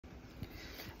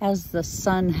as the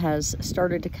sun has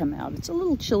started to come out. It's a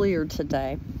little chillier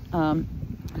today. I'm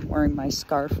wearing my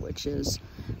scarf, which is,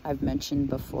 I've mentioned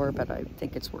before, but I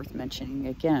think it's worth mentioning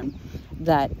again,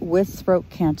 that with throat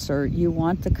cancer, you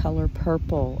want the color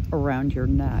purple around your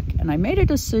neck. And I made a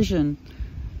decision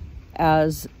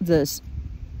as this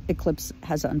eclipse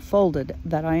has unfolded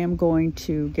that I am going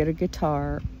to get a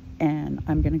guitar and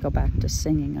I'm going to go back to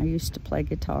singing. I used to play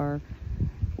guitar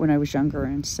when I was younger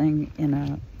and sing in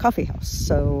a coffee house.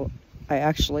 So I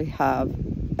actually have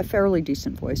a fairly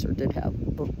decent voice, or did have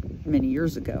many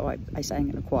years ago. I sang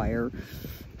in a choir,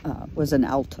 was an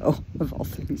alto of all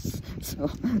things. So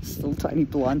this little tiny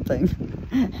blonde thing.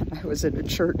 I was in a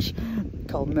church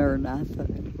called Maranatha.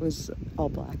 It was all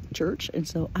black church. And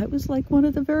so I was like one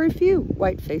of the very few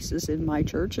white faces in my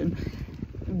church, and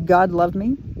God loved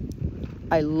me.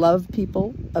 I love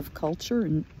people of culture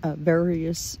and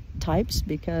various types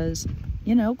because,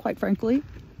 you know, quite frankly,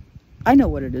 I know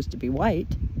what it is to be white,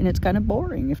 and it's kind of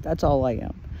boring if that's all I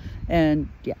am. And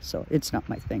yeah, so it's not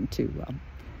my thing to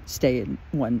stay in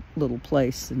one little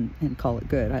place and call it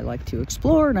good. I like to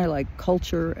explore, and I like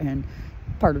culture, and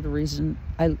part of the reason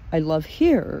I love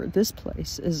here, this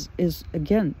place, is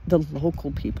again, the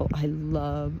local people. I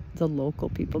love the local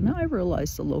people. Now I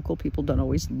realize the local people don't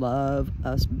always love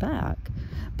us back,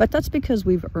 but that's because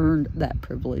we've earned that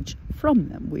privilege from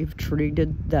them. We've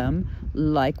treated them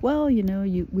like, well, you know,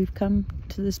 we've come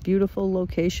to this beautiful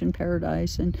location,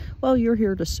 paradise, and well, you're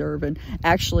here to serve. And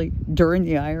actually, during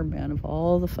the Ironman, of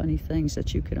all the funny things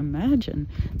that you could imagine,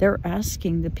 they're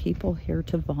asking the people here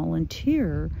to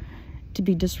volunteer to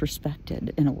be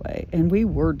disrespected in a way. And we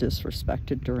were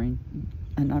disrespected during,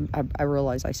 and I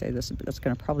realize I say this, but that's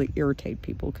going to probably irritate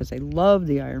people because they love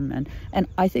the Ironman. And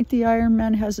I think the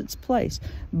Ironman has its place.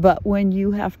 But when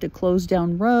you have to close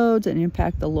down roads and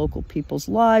impact the local people's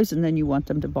lives, and then you want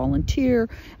them to volunteer,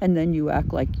 and then you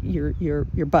act like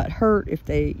your butt hurt if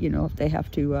they, you know, if they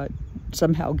have to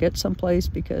somehow get someplace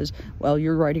because, well,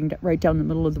 you're riding right down the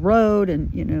middle of the road, and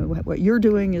you know what you're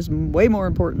doing is way more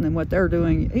important than what they're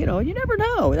doing. You know, you never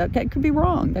know. That could be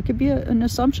wrong. That could be an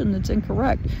assumption that's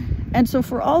incorrect. And so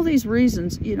for all these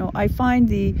reasons, you know, I find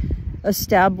the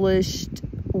established,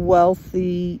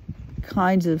 wealthy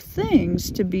kinds of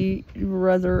things to be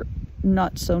rather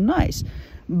not so nice.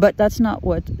 But that's not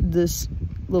what this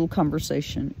little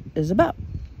conversation is about.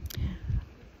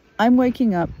 I'm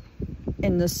waking up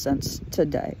in this sense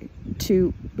today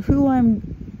to who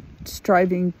I'm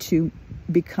striving to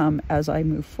become as I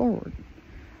move forward.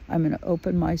 I'm going to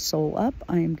open my soul up.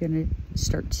 I am going to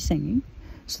start singing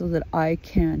so that I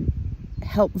can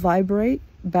help vibrate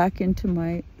back into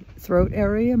my throat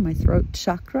area, my throat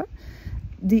chakra,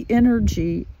 the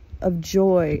energy of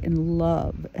joy and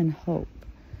love and hope.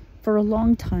 For a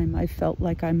long time, I felt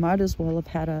like I might as well have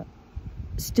had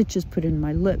stitches put in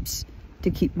my lips to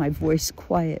keep my voice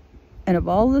quiet. And of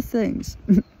all the things,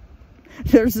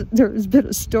 there's been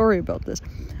a story about this.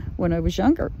 When I was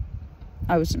younger,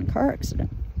 I was in a car accident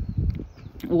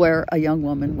where a young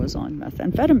woman was on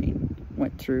methamphetamine,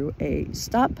 went through a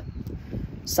stop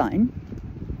sign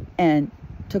and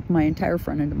took my entire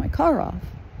front end of my car off,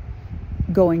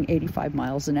 going 85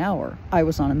 miles an hour. I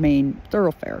was on a main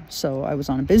thoroughfare, so I was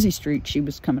on a busy street. She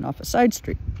was coming off a side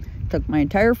street. Took my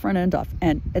entire front end off.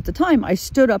 And at the time, I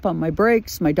stood up on my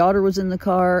brakes. My daughter was in the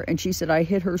car, and she said I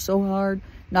hit her so hard,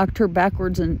 knocked her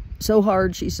backwards, and so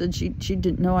hard, she said she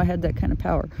didn't know I had that kind of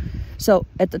power. So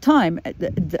at the time,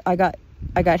 I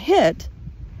got hit.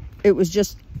 It was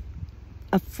just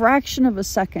a fraction of a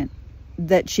second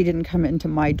that she didn't come into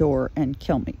my door and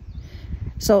kill me.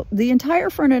 So the entire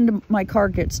front end of my car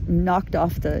gets knocked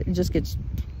off it just gets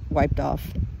wiped off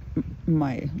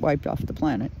the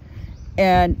planet.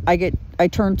 And I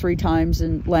turn 3 times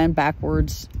and land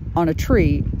backwards on a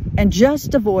tree and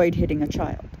just avoid hitting a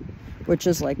child, which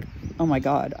is like, oh my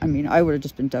God. I mean, I would have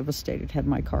just been devastated had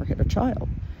my car hit a child.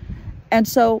 And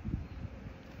so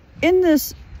in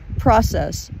this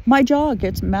process, my jaw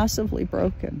gets massively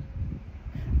broken.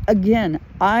 Again,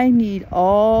 I need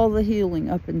all the healing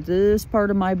up in this part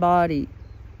of my body.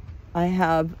 I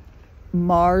have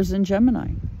Mars in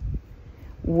Gemini,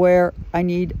 where I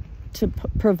need to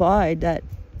provide that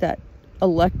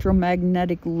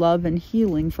electromagnetic love and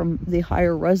healing from the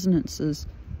higher resonances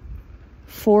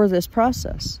for this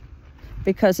process,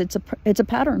 because it's a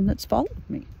pattern that's followed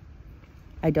me.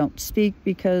 I don't speak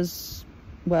because,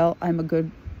 well, I'm a good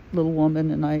little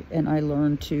woman, and I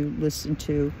learned to listen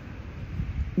to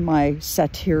my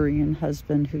Saturnian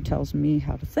husband who tells me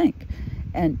how to think.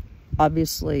 And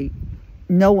obviously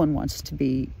no one wants to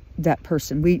be that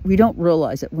person. We don't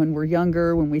realize it when we're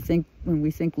younger, when we think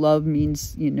love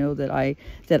means, you know, that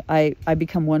I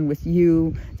become one with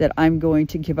you, that I'm going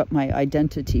to give up my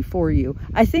identity for you.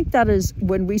 I think that is,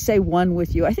 when we say one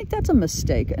with you, I think that's a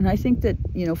mistake. And I think that,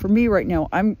 you know, for me right now,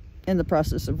 I'm in the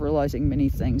process of realizing many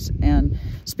things, and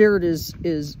Spirit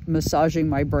is massaging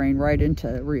my brain right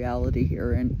into reality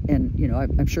here. And you know,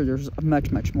 I'm sure there's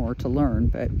much more to learn,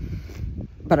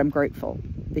 but I'm grateful,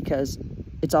 because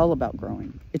it's all about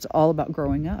growing. It's all about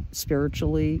growing up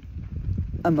spiritually,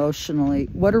 emotionally.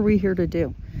 What are we here to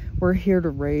do? We're here to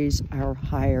raise our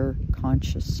higher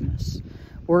consciousness.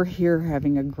 We're here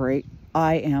having a great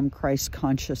I am Christ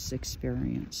conscious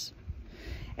experience.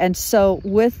 And so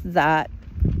with that,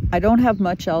 I don't have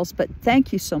much else, but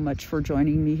thank you so much for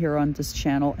joining me here on this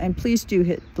channel. And please do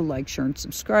hit the like, share, and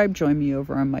subscribe. Join me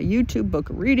over on my YouTube, book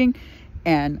a reading.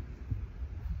 And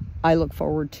I look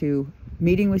forward to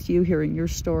meeting with you, hearing your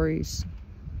stories.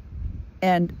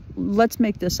 And let's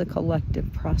make this a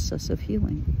collective process of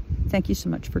healing. Thank you so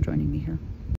much for joining me here.